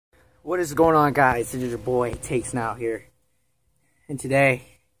What is going on, guys? It is your boy Takes Now here. And today,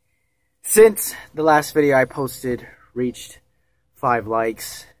 since the last video I posted reached 5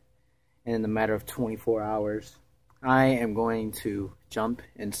 likes in the matter of 24 hours, I am going to jump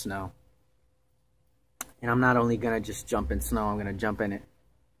in snow. And I'm not only gonna just jump in snow, I'm gonna jump in it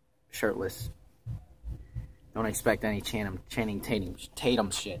shirtless. Don't expect any Channing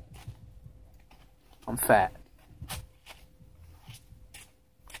Tatum shit. I'm fat.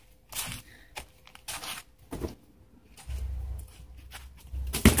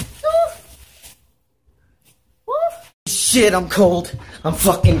 Shit, I'm cold. I'm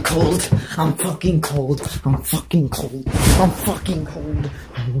fucking cold. I'm fucking cold. I'm fucking cold. I'm fucking cold.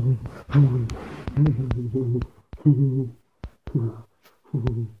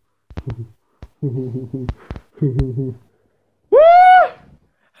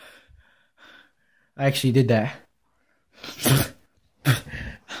 I actually did that.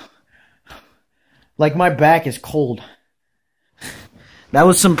 Like, my back is cold. That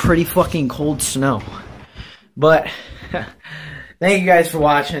was some pretty fucking cold snow. But thank you guys for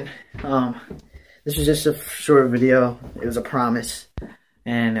watching. This was just a short video. It was a promise.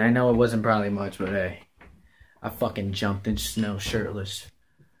 And I know it wasn't probably much, but hey, I fucking jumped in snow shirtless.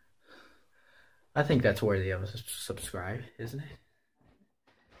 I think that's worthy of a subscribe, isn't it?